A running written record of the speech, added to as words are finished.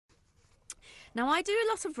Now, I do a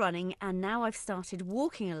lot of running and now I've started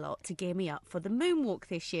walking a lot to gear me up for the moonwalk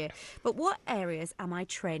this year. But what areas am I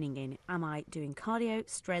training in? Am I doing cardio,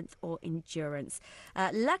 strength or endurance?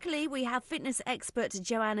 Luckily, we have fitness expert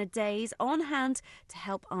Joanna Days on hand to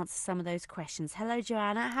help answer some of those questions. Hello,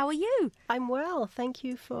 Joanna. How are you? I'm well. Thank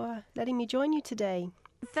you for letting me join you today.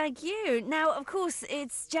 Thank you. Now, of course,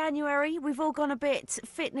 it's January. We've all gone a bit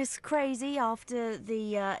fitness crazy after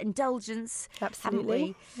the indulgence,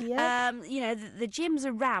 Absolutely. haven't we? Yeah. The gyms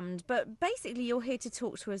are rammed, but basically you're here to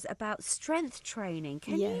talk to us about strength training.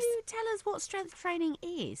 Can Yes. you tell us what strength training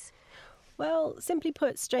is? Well, simply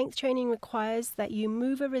put, strength training requires that you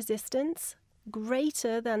move a resistance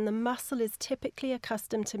greater than the muscle is typically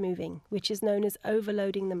accustomed to moving, which is known as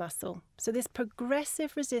overloading the muscle. So this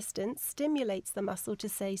progressive resistance stimulates the muscle to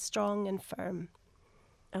stay strong and firm.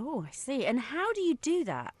 Oh, I see. And how do you do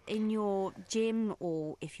that in your gym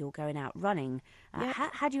or if you're going out running? Yeah.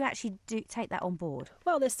 How do you actually take that on board?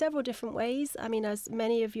 Well, there's several different ways. I mean, as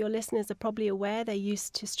many of your listeners are probably aware, they're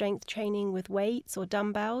used to strength training with weights or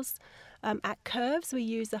dumbbells. At Curves, we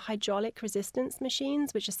use the hydraulic resistance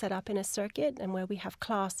machines, which are set up in a circuit and where we have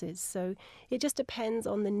classes. So it just depends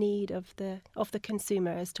on the need of the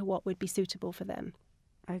consumer as to what would be suitable for them.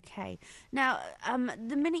 Okay. Now,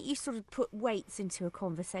 the minute you sort of put weights into a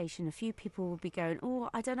conversation, a few people will be going, oh,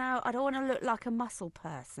 I don't know, I don't want to look like a muscle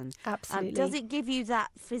person. Absolutely. Does it give you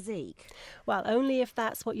that physique? Well, only if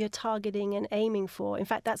that's what you're targeting and aiming for. In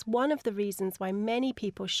fact, that's one of the reasons why many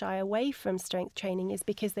people shy away from strength training is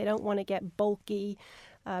because they don't want to get bulky,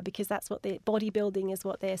 because that's what bodybuilding is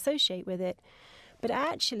what they associate with it. But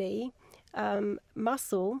actually,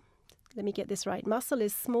 muscle, let me get this right, muscle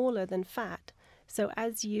is smaller than fat. So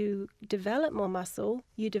as you develop more muscle,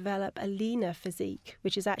 you develop a leaner physique,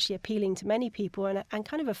 which is actually appealing to many people and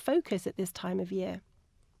kind of a focus at this time of year.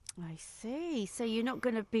 I see. So you're not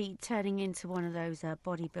going to be turning into one of those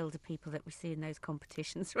bodybuilder people that we see in those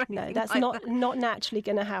competitions, right? No, that's not naturally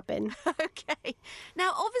going to happen. Okay.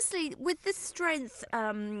 Now, obviously, with the strength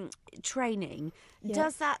training,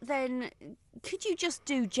 does that then... Could you just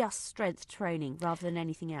do strength training rather than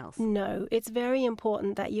anything else? No, it's very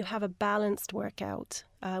important that you have a balanced workout,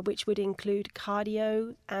 which would include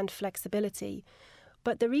cardio and flexibility.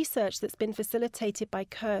 But the research that's been facilitated by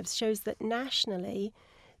Curves shows that nationally,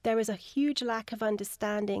 there is a huge lack of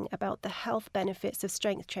understanding about the health benefits of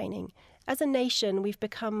strength training. As a nation, we've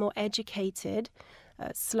become more educated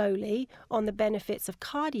slowly on the benefits of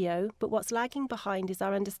cardio, but what's lagging behind is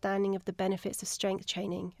our understanding of the benefits of strength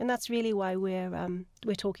training, and that's really why we're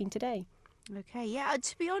talking today. Okay, yeah.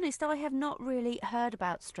 To be honest, I have not really heard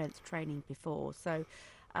about strength training before, so.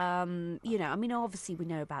 I mean, obviously we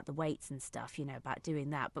know about the weights and stuff, about doing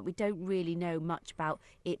that, but we don't really know much about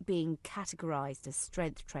it being categorised as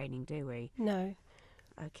strength training, do we? No.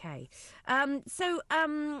 Okay. So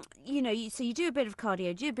you do a bit of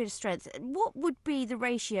cardio, do a bit of strength. What would be the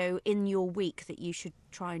ratio in your week that you should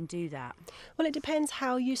try and do that? Well, it depends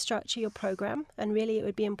how you structure your program, and really it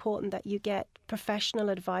would be important that you get professional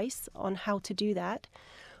advice on how to do that.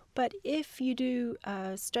 But if you do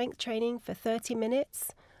strength training for 30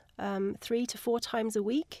 minutes, 3 to 4 times a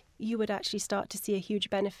week, you would actually start to see a huge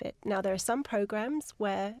benefit. Now, there are some programs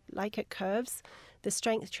where, like at Curves, the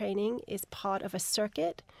strength training is part of a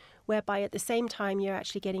circuit, whereby at the same time you're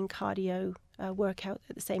actually getting cardio workout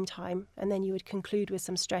at the same time, and then you would conclude with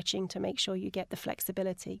some stretching to make sure you get the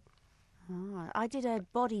flexibility. I did a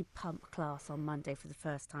body pump class on Monday for the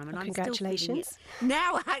first time, and I'm still feeling congratulations. it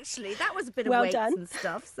now. Actually, that was a bit of Well weights done. and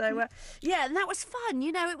stuff. So and that was fun.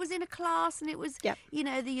 It was in a class, and it was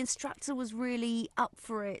the instructor was really up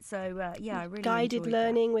for it. So I really guided enjoyed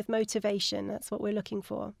learning with motivation. That's what we're looking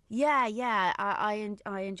for. Yeah.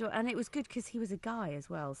 I enjoy, and it was good because he was a guy as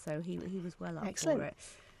well, so he was well up Excellent. for it.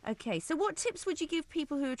 Okay, so what tips would you give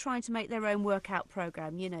people who are trying to make their own workout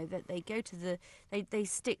program? That they go to they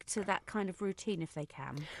stick to that kind of routine if they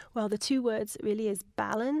can. Well, the 2 words really is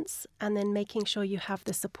balance and then making sure you have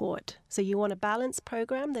the support. So you want a balanced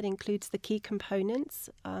program that includes the key components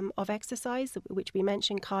of exercise, which we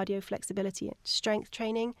mentioned, cardio, flexibility, and strength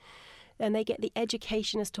training. And they get the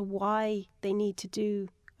education as to why they need to do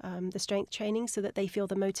the strength training so that they feel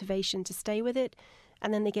the motivation to stay with it.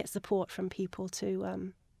 And then they get support from people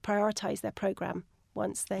to prioritize their program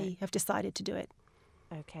once they have decided to do it.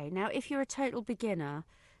 Okay. Now, if you're a total beginner,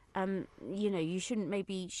 you shouldn't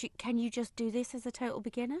can you just do this as a total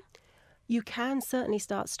beginner? You can certainly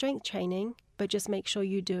start strength training, but just make sure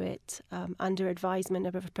you do it under advisement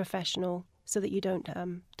of a professional so that you don't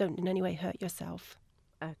in any way hurt yourself.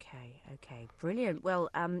 Okay, brilliant. Well,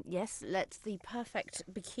 yes, let the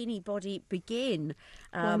perfect bikini body begin.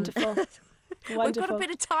 Wonderful. We've got a Wonderful.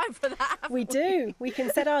 bit of time for that. We do. We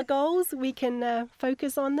can set our goals, we can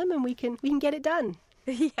focus on them, and we can get it done.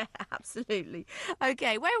 Yeah, absolutely.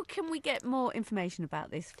 Okay, where can we get more information about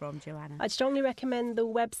this from, Joanna? I'd strongly recommend the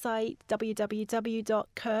website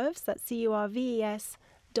www.curves, that's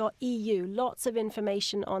curves.eu. Lots of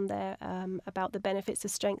information on there about the benefits of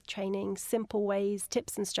strength training, simple ways,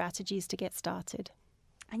 tips and strategies to get started.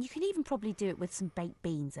 And you can even probably do it with some baked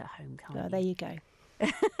beans at home, can't you? There you go.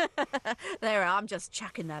 There, I'm just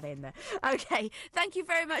chucking that in there. Okay, thank you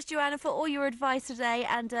very much, Joanna, for all your advice today,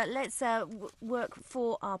 and let's work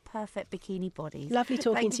for our perfect bikini bodies. Lovely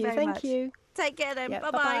talking to you. Thank you. Take care then. Yeah,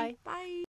 Bye-bye. bye-bye. Bye.